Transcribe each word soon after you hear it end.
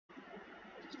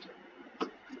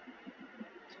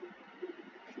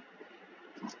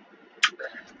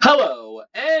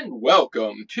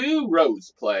Welcome to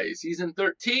Rose Play, Season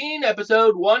 13,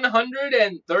 Episode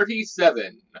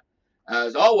 137.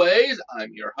 As always,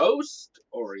 I'm your host,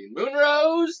 Orion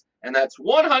Moonrose, and that's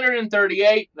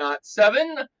 138, not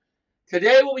 7.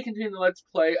 Today we'll be continuing the Let's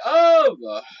Play of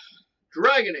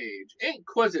Dragon Age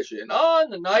Inquisition on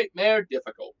the Nightmare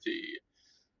difficulty.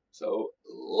 So,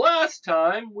 last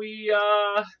time we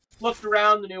looked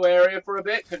around the new area for a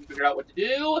bit, couldn't figure out what to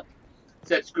do.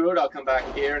 Said, screw it, I'll come back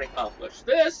here and accomplish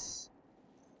this.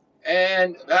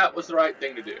 And that was the right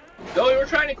thing to do. Though we were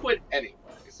trying to quit anyway.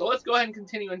 So let's go ahead and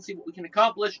continue and see what we can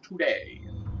accomplish today.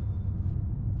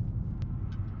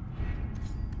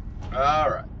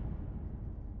 Alright.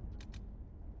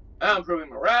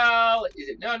 Improving morale. Is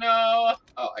it no?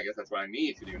 Oh, I guess that's what I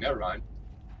need to do. Never mind.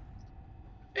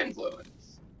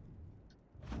 Influence.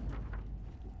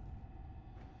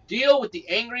 Deal with the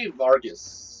angry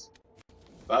Vargas.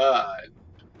 Fine.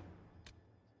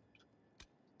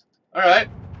 Alright.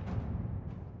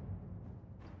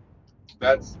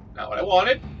 That's not what I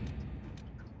wanted.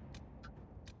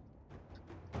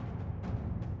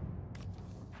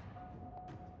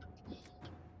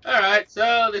 Alright,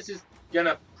 so this is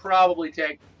gonna probably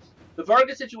take... The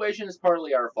Vargas situation is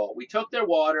partly our fault. We took their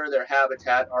water, their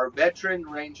habitat. Our veteran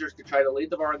rangers could try to lead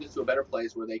the Vargas to a better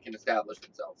place where they can establish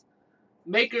themselves.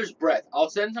 Maker's Breath.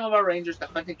 I'll send some of our rangers to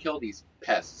hunt and kill these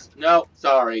pests. No,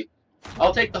 sorry.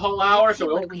 I'll take the whole hour, so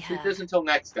we won't complete this until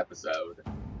next episode.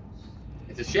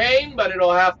 It's a shame, but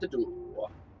it'll have to do.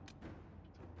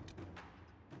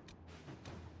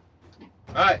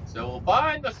 Alright, so we'll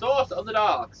find the source of the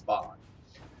Darkspawn.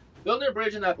 Building a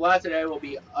bridge in that blasted area will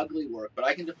be ugly work, but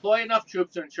I can deploy enough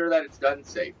troops to ensure that it's done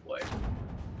safely.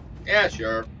 Yeah,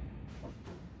 sure.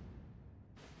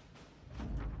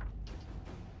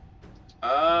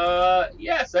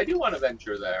 Yes, I do want to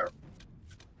venture there.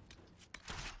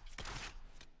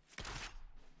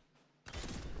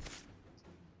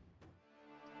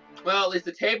 Well, at least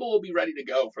the table will be ready to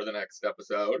go for the next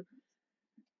episode.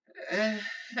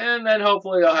 And then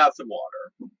hopefully I'll have some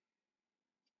water.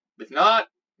 If not,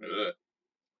 ugh.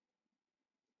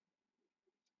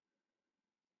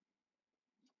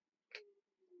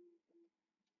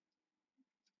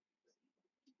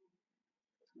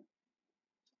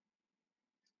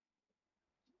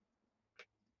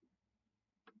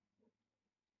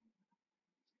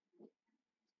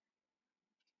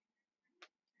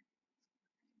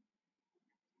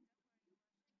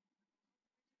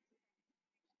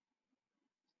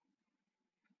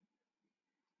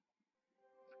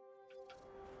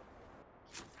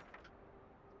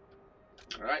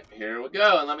 Alright, here we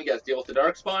go. And let me guess, deal with the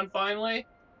Darkspawn finally?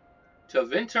 To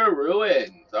Winter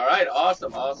Ruins. Alright,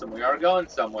 awesome, awesome. We are going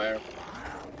somewhere.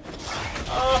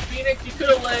 Oh, Phoenix, you could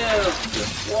have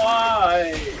lived.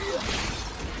 Why?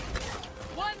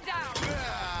 One down.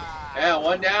 Yeah,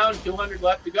 one down, 200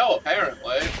 left to go,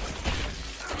 apparently.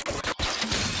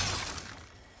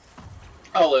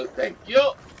 Oh, Luke, thank you.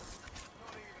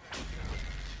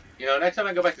 You know, next time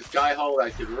I go back to Skyhold, I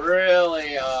should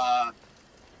really,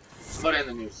 put in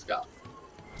the new stuff.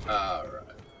 Alright.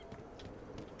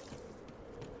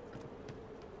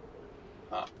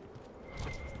 Huh.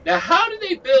 Now, how do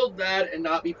they build that and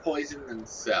not be poisoned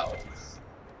themselves?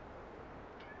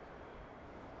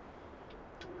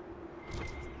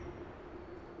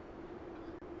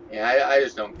 Yeah, I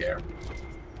just don't care.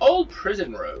 Old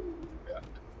Prison Road.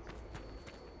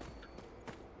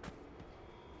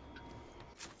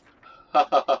 Ha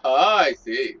ha ha ha, I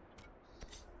see.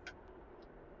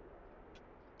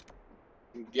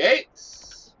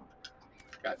 Gates.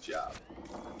 Gotcha.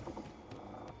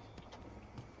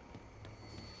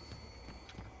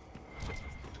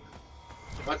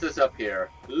 What's this up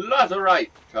here? Lazarite.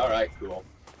 Alright, cool.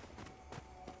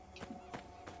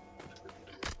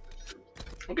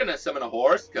 I'm gonna summon a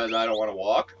horse because I don't want to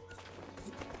walk.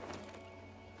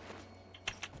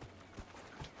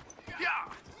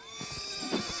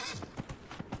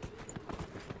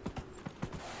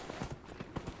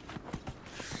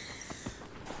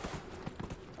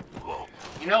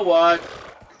 You know what?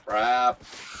 Crap.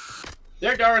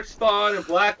 They're Darkspawn and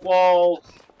Blackwall.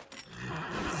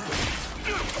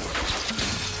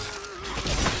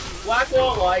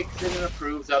 Blackwall likes it and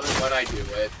approves of it when I do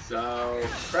it, so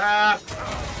crap.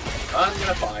 I'm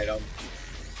gonna fight them.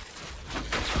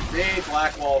 See,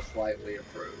 Blackwall slightly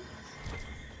approves.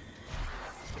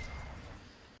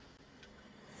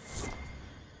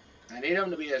 I need them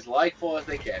to be as likable as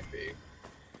they can be.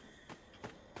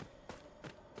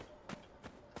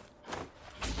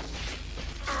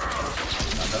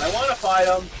 But I want to fight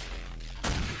them.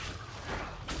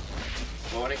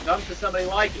 But when it comes to somebody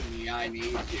liking me, I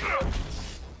need to.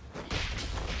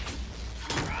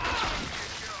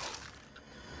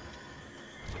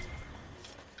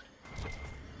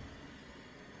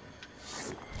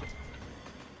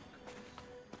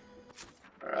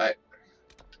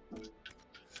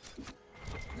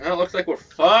 Well, it looks like we're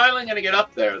finally gonna get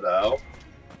up there, though.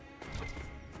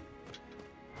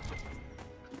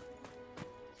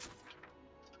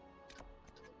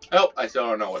 Oh, I still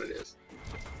don't know what it is.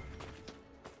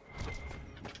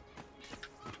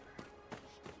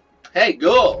 Hey,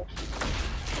 Ghoul!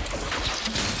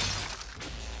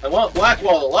 I want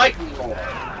Blackwall to like me more.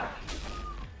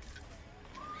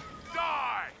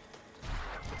 Die!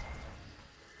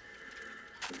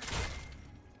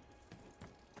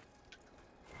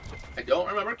 I don't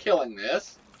remember killing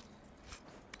this,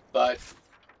 but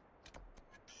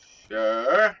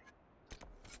sure.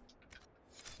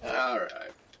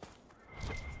 Alright.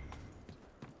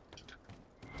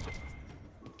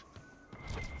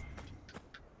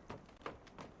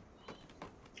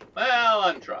 Well,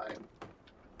 I'm trying.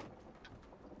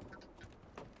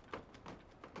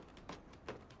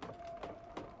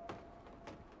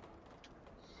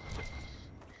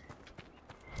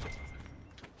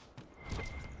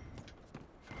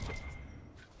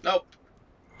 Nope.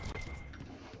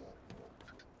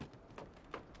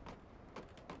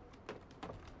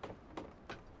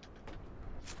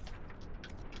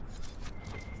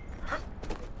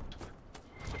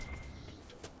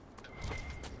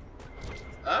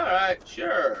 Alright,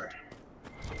 sure.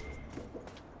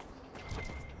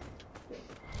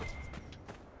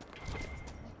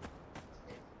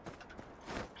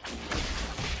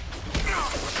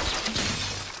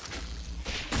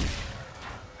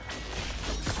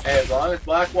 Hey, as long as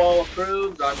Blackwall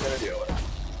approves, I'm gonna do it.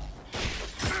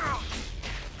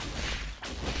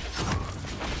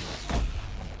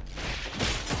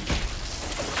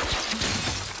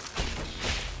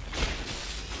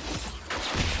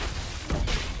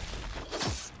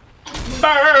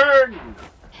 Burn!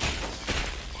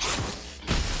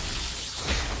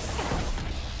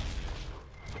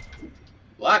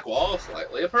 Blackwall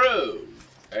slightly approved.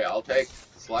 Hey, I'll take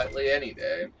slightly any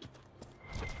day.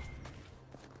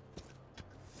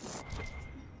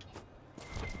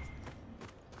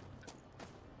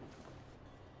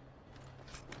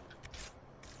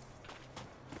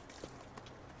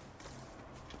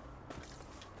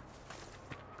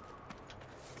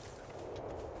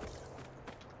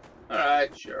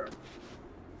 Alright, sure.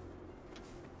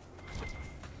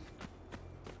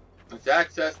 Let's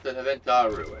access the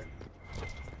Venatori ruin.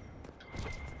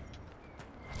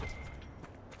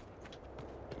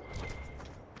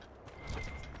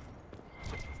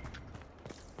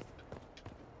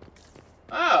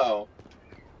 Oh.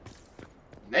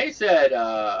 They said,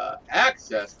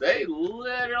 access. They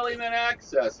literally meant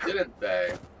access, didn't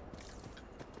they?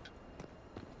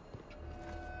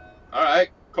 Alright,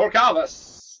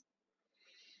 Corcalvis.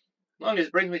 As long as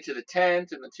it brings me to the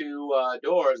tent and the two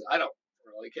doors, I don't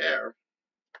really care.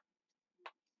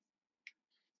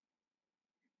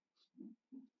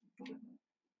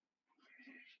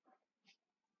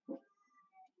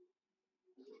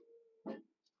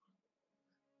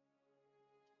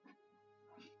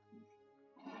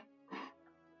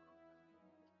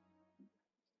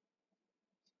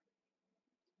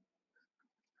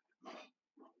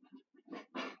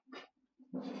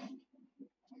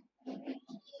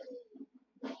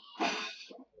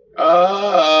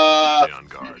 Stay on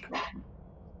guard.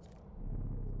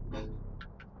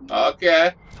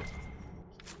 Okay.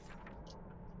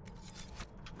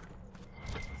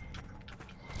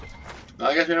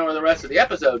 Well, I guess we know where the rest of the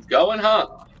episode's going, huh?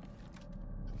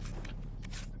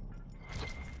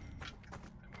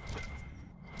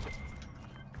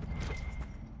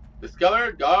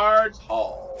 Discover Guards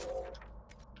Hall.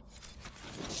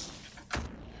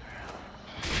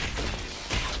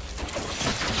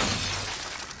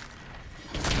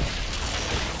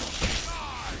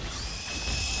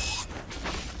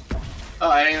 Oh,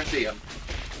 I didn't even see him.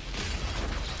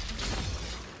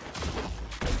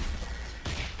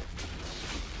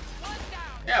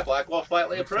 Yeah, Blackwall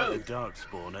slightly approved. The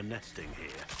Darkspawn are nesting here.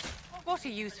 What a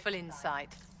useful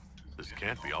insight. This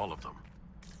can't be all of them.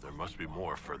 There must be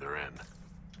more further in.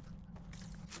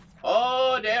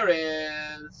 Oh, there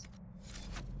is.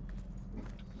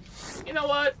 You know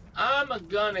what? I'm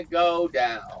gonna go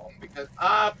down because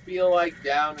I feel like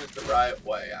down is the right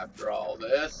way after all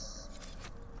this.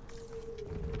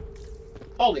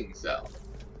 Holding cell.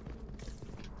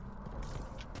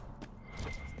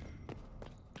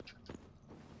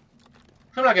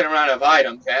 I'm not gonna run out of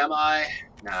items, am I?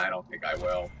 Nah, I don't think I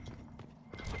will.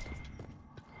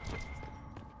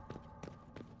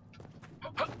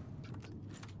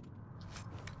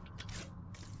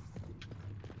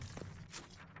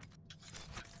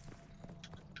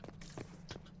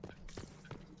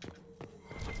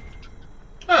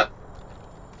 Huh.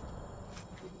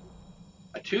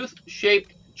 A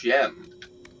tooth-shaped gem.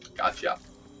 Gotcha.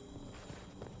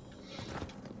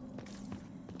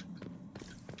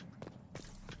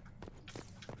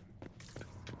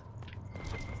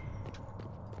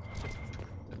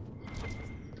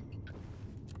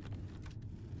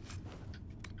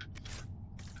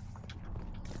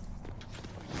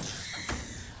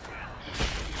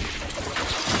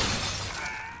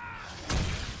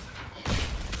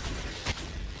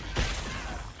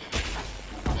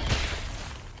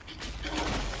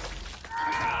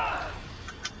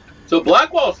 So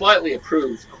Blackwall slightly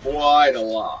improves quite a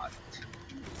lot.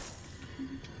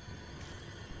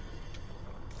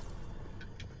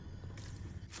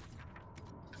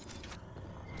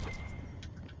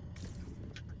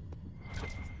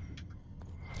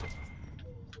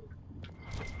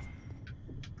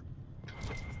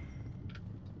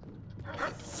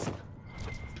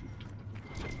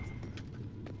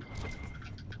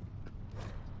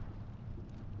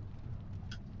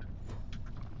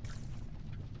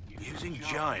 Using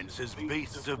giants as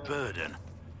beasts of burden.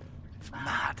 It's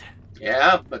mad.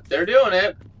 Yeah, but they're doing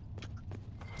it.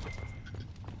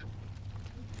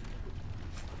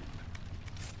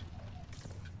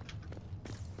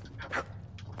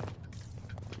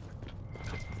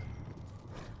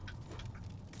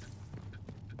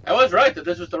 I was right that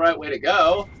this was the right way to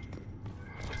go.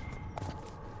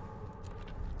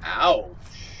 Ouch.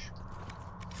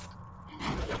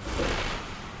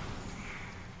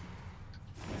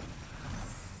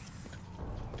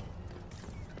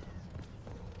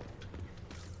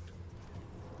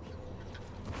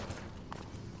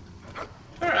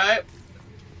 Alright.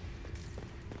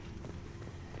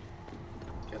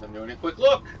 Get them doing a quick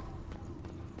look.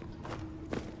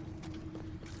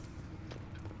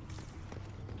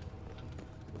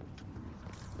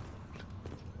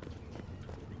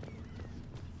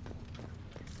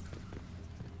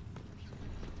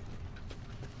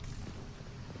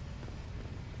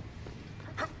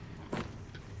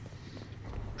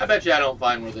 I bet you I don't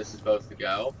find where this is supposed to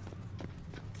go.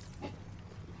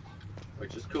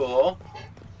 Which is cool.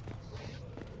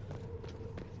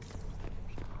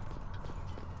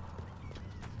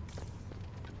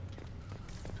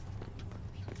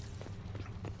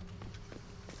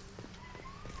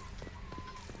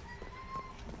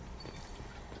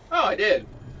 Oh, I did.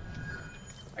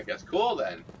 I guess cool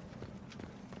then.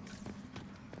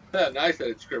 Nice that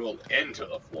it scribbled into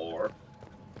the floor.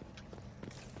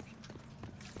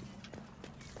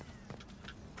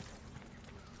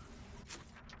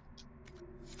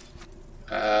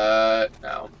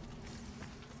 No.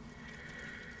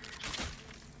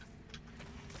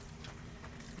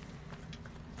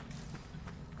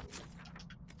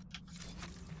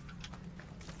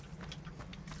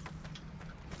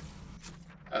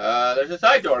 There's a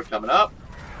side door coming up.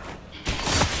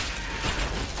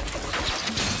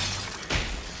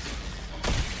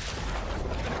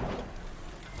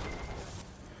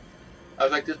 I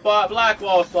was like, this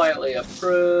Blackwall slightly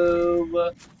approve.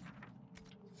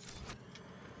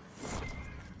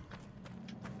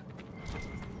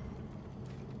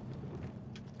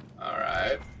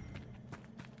 Alright.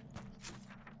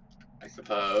 I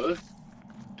suppose.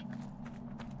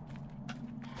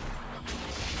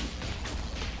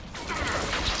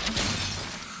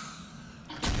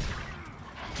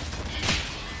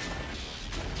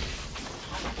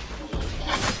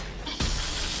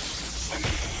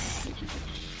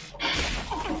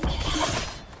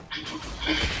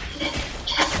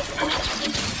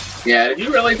 Yeah, did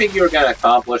you really think you were gonna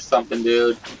accomplish something,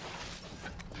 dude?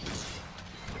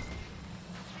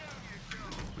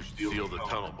 We should seal the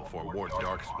tunnel before more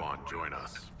Darkspawn join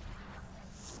us.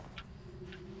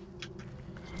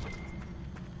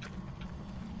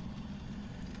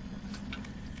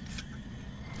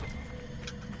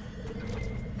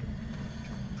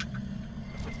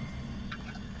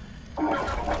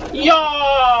 Yeah!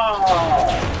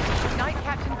 Knight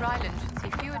Captain Ryland should see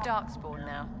fewer Darkspawn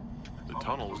now. The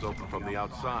tunnel was open from the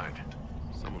outside.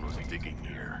 Someone was digging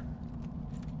here.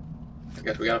 I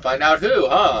guess we gotta find out who,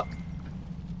 huh?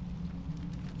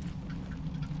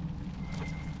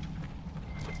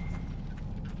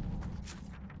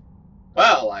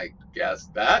 Well, I guess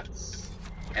that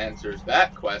answers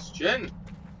that question.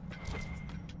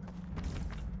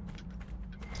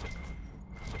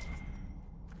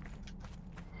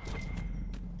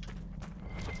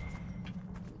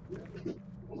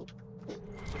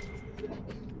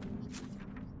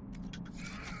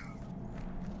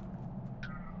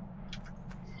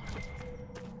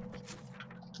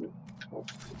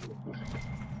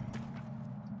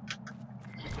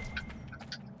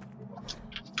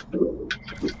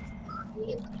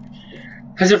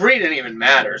 Because if reading even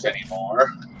matters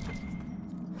anymore.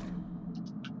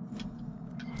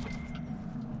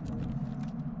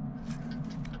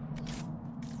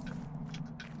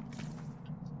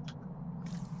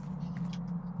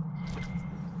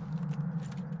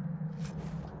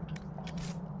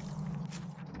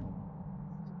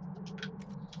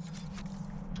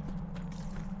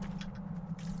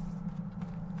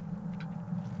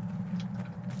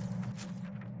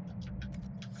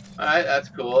 Alright, that's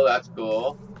cool, that's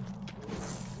cool.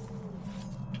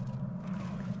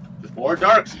 There's more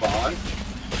Darkspawn.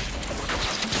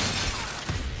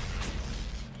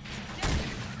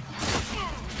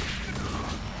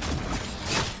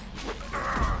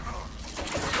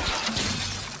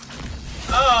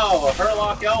 Oh, a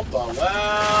Herlock Alpha.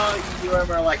 Well, you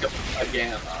remember like a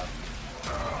Gamma.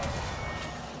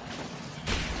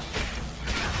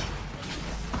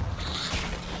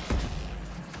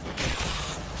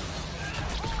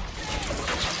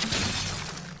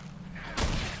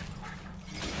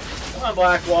 Come on,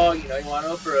 Blackwall. You know you want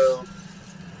to approve.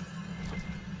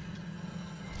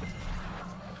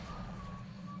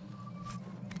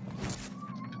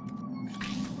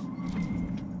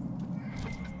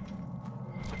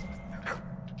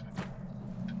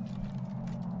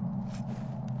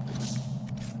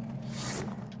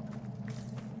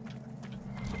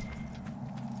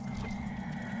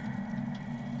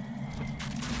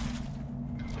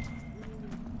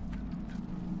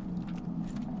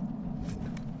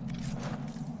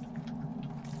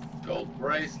 Gold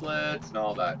bracelets and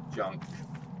all that junk.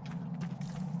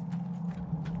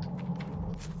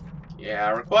 Yeah,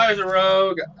 requires a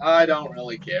rogue. I don't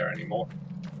really care anymore.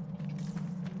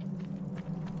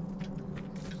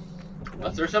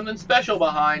 Unless there's something special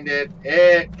behind it,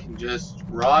 it can just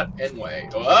rot and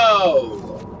wait. Whoa!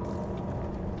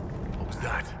 What was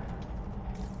that?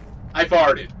 I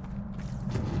farted.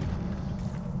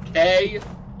 Okay?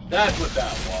 That's what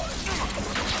that was.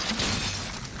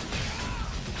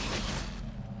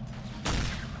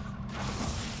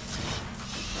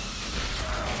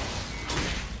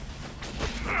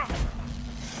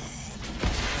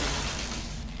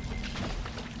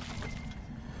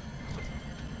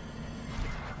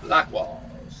 Blackwall,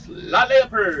 slightly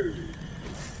approved.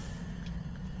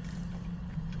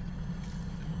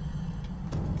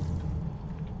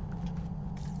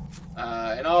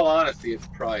 In all honesty, it's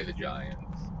probably the Giants.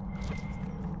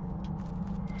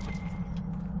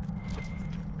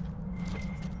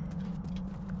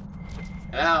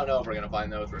 And I don't know if we're gonna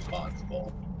find those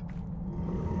responsible.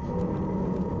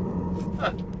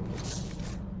 Huh.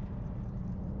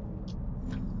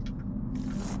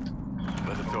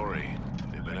 Venatori.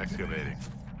 They've been excavating.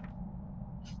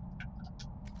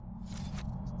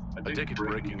 I take it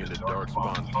breaking into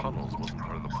Darkspawn tunnels wasn't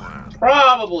part of the plan.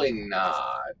 Probably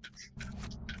not.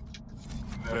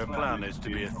 Their plan is to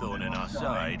be a thorn in our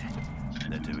side.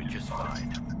 They're doing just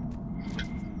fine.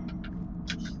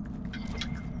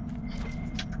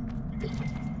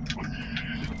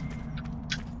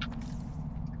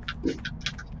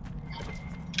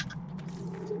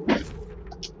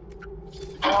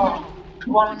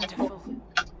 Wonderful.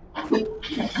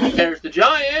 There's the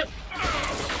Giant.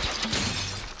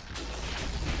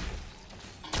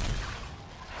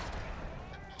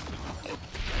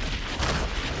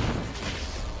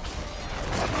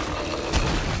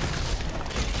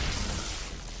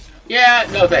 Yeah,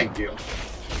 no thank you.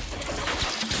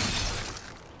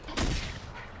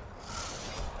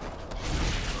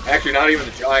 Actually, not even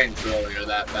the Giants really are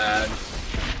that bad.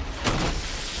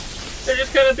 They're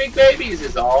just kind of big babies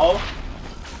is all.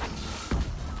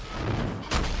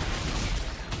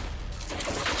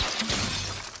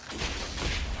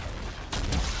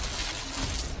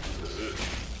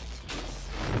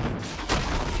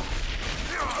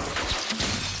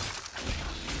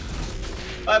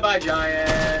 Bye-bye,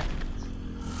 Giant.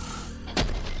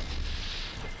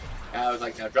 I was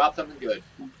like, now drop something good.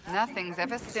 Nothing's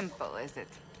ever simple, is it?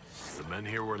 The men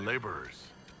here were laborers.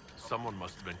 Someone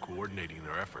must have been coordinating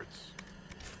their efforts.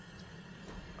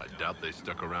 I doubt they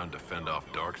stuck around to fend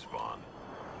off Darkspawn.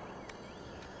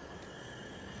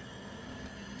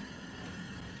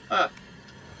 Huh.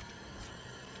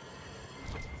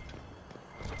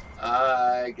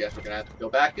 I guess we're gonna have to go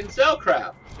back and sell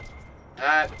crap.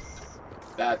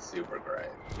 That's super great.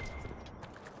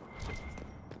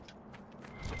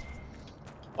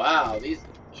 Wow, these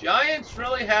Giants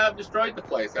really have destroyed the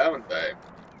place, haven't they?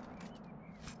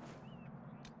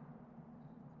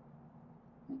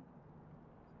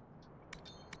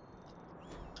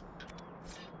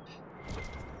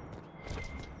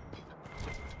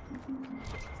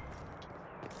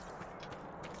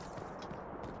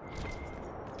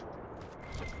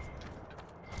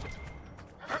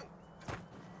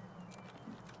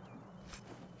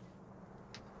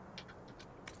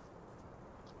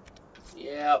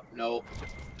 Yep, nope.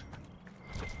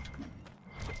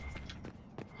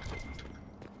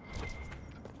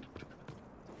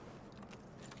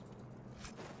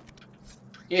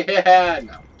 Yeah,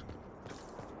 no.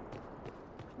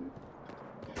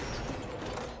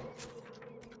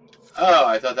 Oh,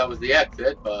 I thought that was the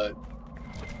exit, but...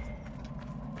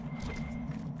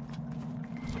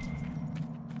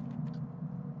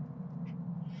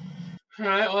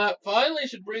 Alright, well that finally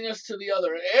should bring us to the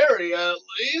other area, at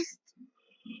least.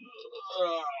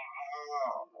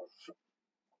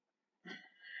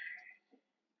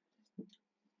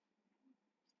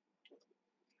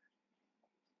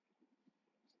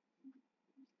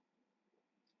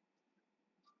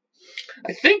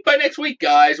 I think by next week,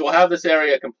 guys, we'll have this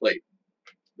area complete.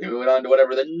 Moving on to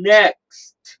whatever the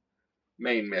next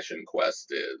main mission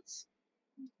quest is.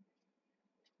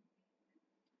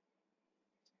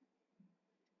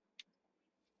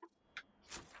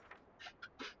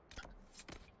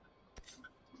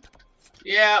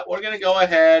 Yeah, we're going to go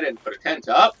ahead and put a tent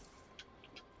up.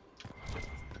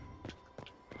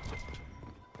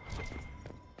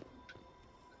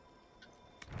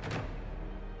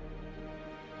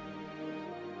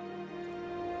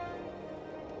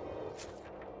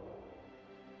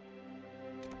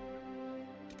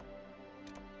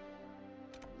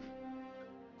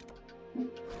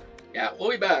 Yeah,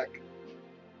 we'll be back.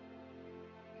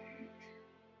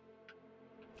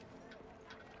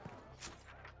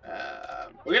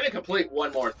 We're going to complete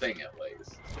one more thing at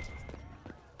least.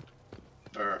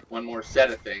 Or one more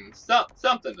set of things.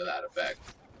 Something to that effect.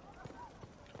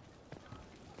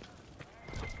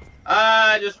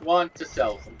 I just want to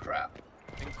sell some crap.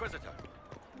 Inquisitor.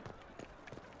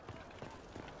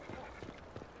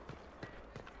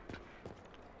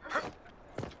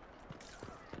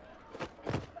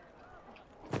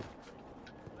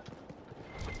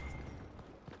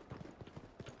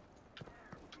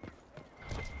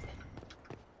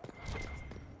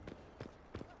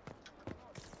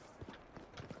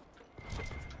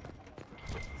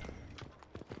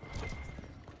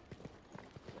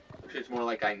 It's more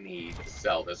like I need to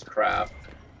sell this crap.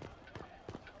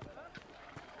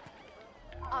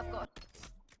 I've got.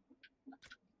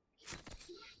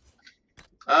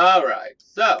 Alright,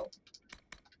 so.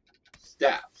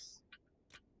 Staffs.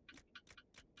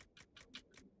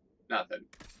 Nothing.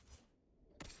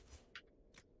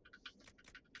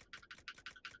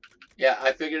 Yeah,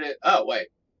 I figured it. Oh, wait.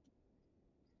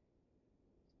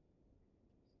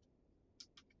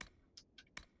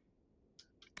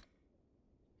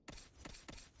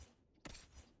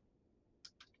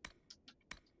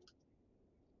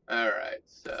 Alright,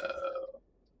 so.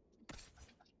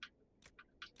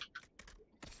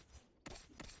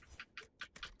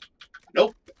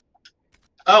 Nope.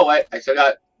 Oh, wait, I still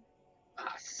got.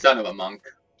 Ah, son of a monk.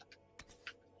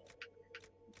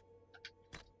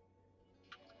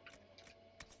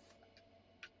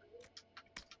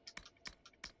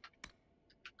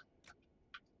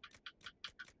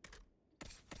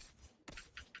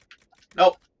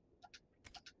 Nope.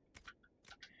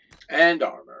 And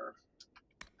armor.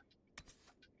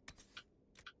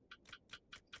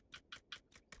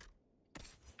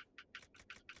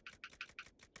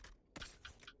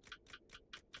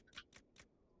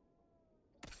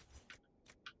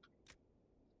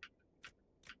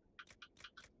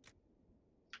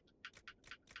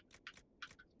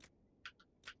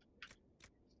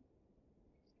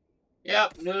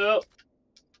 Yep, no.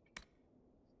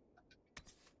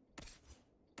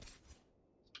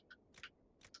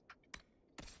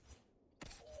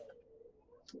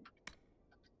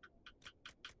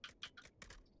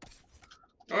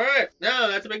 Alright, no,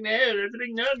 that's a big no. That's a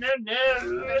big no, no,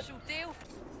 no. Special deal.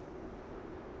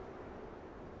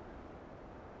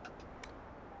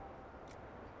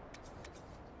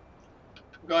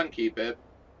 Go ahead and keep it.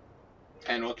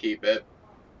 And we'll keep it.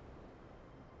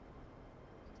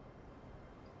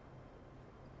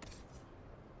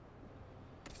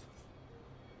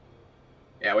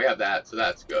 Yeah, we have that, so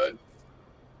that's good.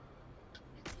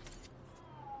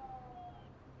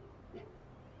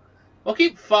 We'll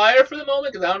keep fire for the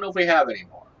moment, because I don't know if we have any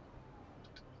more.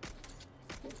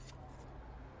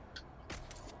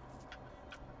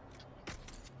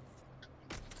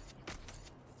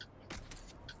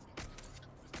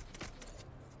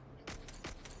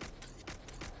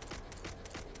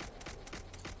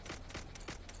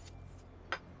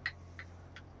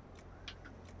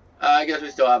 I guess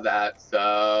we still have that,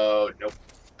 so nope.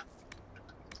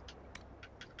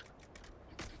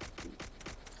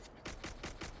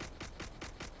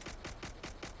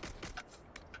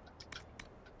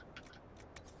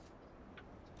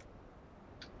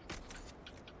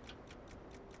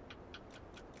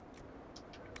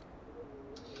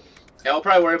 Yeah, we'll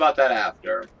probably worry about that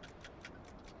after.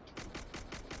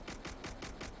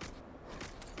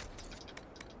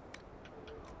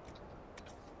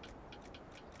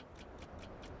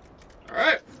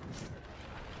 Alright.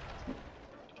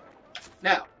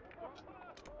 Now.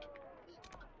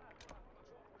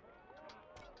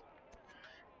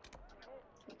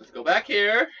 Let's go back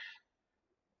here.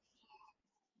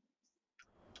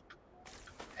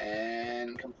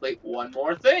 And complete one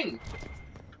more thing.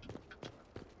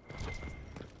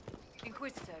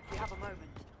 Inquisitor, if you have a moment.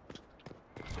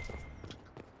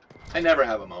 I never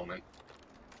have a moment.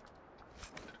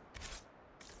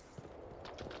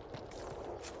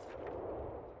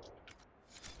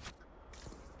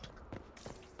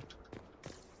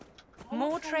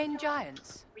 More trained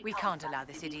giants. We can't allow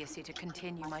this idiocy to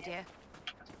continue, my dear.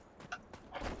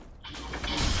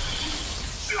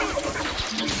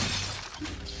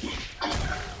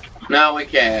 No, we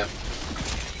can't.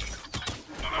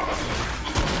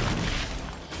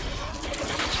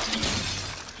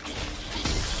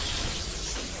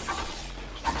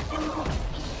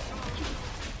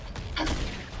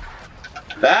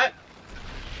 That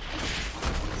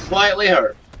slightly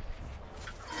hurt.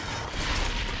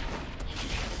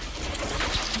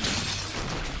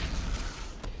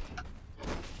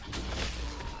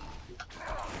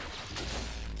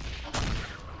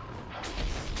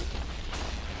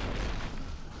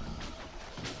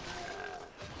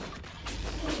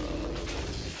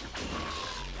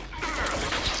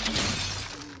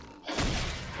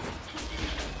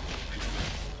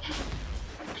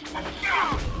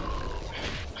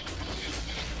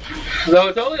 Though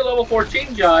it's only a level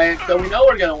 14 giant, so we know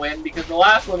we're gonna win because the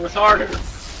last one was harder.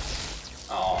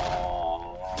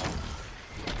 Aww.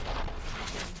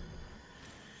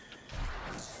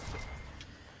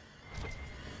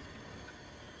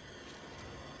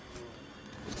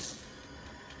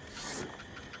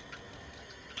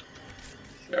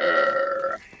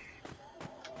 Sure.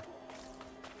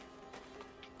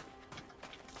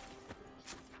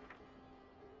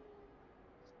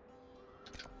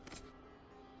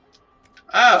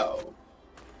 Oh.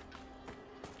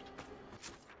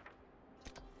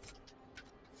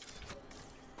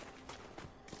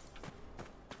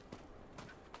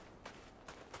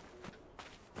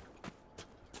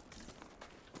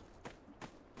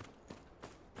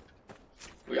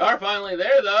 We are finally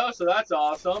there, though, so that's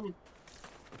awesome.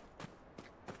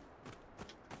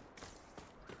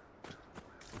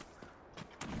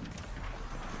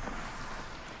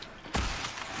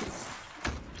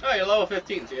 Oh, you're level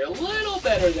 15, so you're a little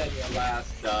better than your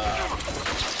last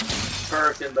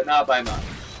person, but not by much.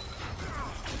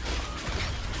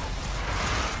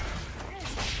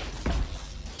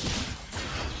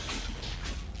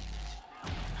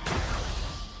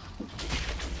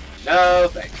 No,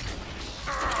 thanks.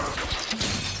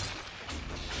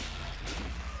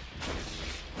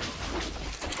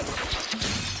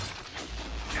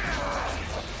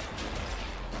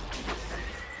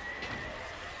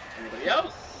 Anybody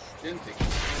else? Didn't think.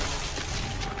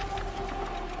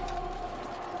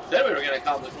 Said we were going to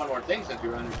accomplish one more thing since we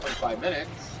were under 25 minutes.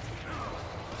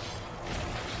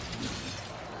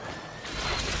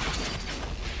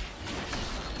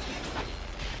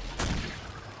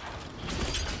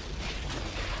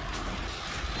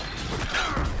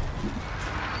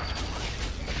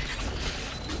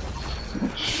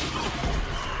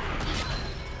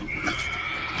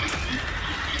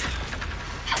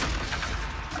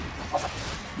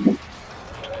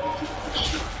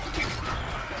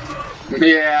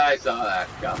 Yeah, I saw that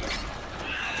coming.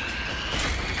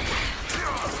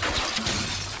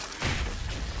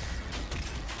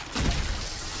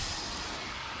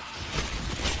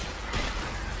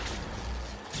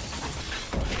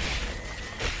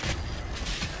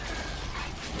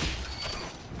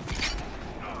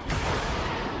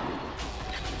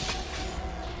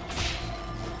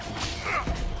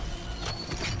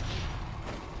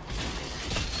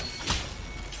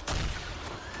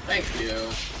 Thank you.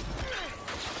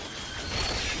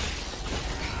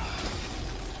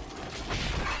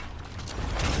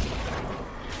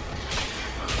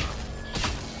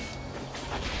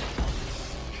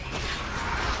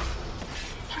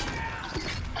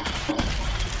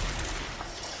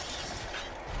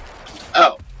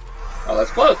 Oh. Well,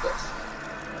 let's close this.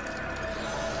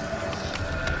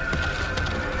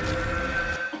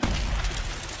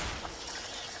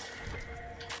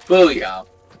 Booyah.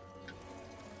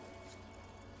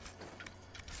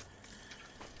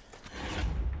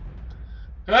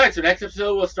 Alright, so next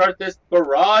episode we'll start this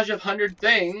barrage of 100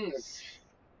 things.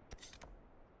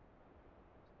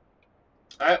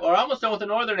 Alright, we're almost done with the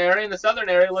northern area, and the southern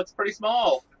area looks pretty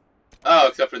small. Oh,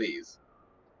 except for these.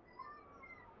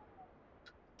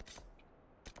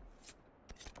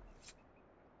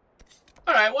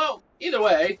 Alright, well, either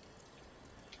way,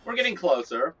 we're getting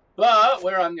closer. But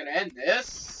where I'm going to end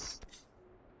this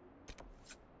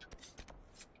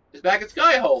is back at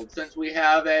Skyhold, since we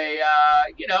have a,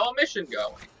 you know, a mission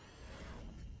going.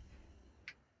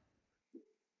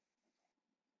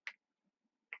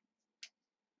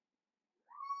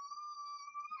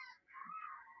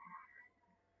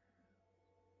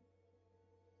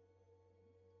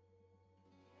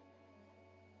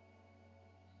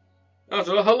 Oh,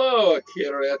 so hello,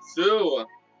 Kiretsu.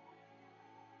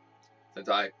 Since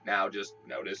I now just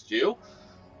noticed you.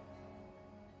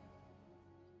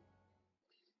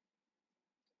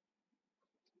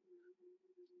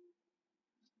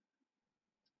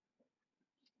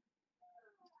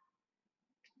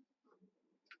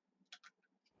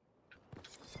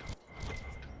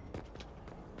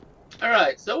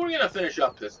 Alright, so we're going to finish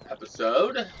up this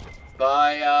episode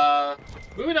by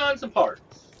moving on some parts.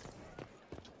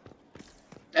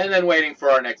 And then waiting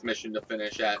for our next mission to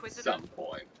finish at some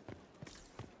point.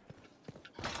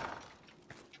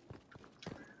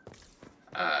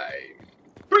 I'm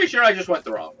pretty sure I just went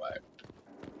the wrong way.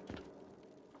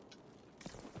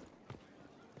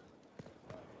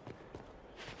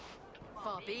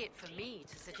 Far be it for me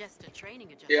to suggest a training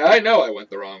adjustment. Yeah, I know I went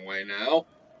the wrong way now.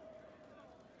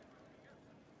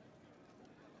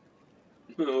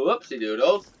 Whoopsie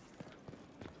doodles.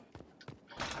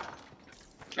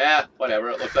 Yeah, whatever.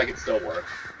 It looks like it still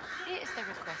works. Here is the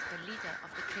request the leader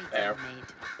of the trade There. union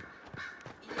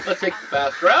made. Let's take the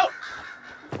fast route.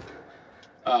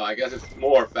 Oh, I guess it's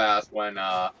more fast when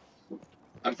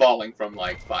I'm falling from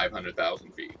like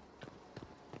 500,000 feet.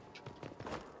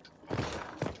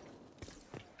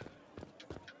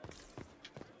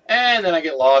 And then I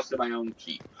get lost in my own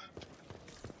keep.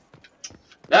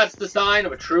 That's the sign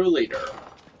of a true leader.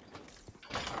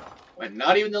 When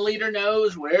not even the leader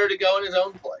knows where to go in his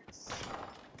own place.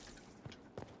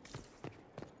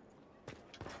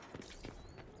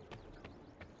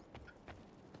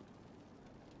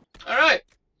 Alright.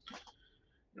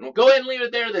 And we'll go ahead and leave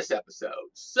it there this episode.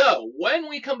 So, when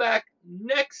we come back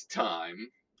next time,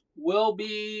 we'll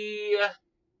be,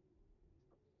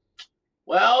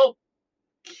 well,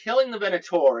 killing the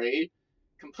Venatori,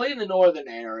 completing the northern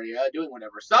area, doing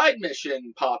whatever side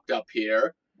mission popped up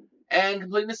here, and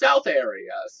completing the south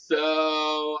area.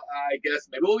 So, I guess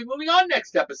maybe we'll be moving on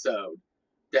next episode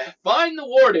to find the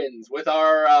Wardens with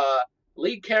our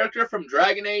lead character from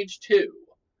Dragon Age 2.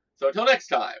 So until next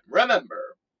time,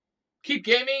 remember, keep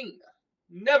gaming,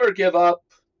 never give up,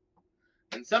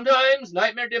 and sometimes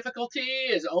nightmare difficulty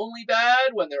is only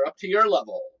bad when they're up to your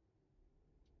level.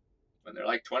 When they're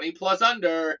like 20 plus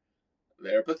under,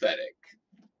 they're pathetic.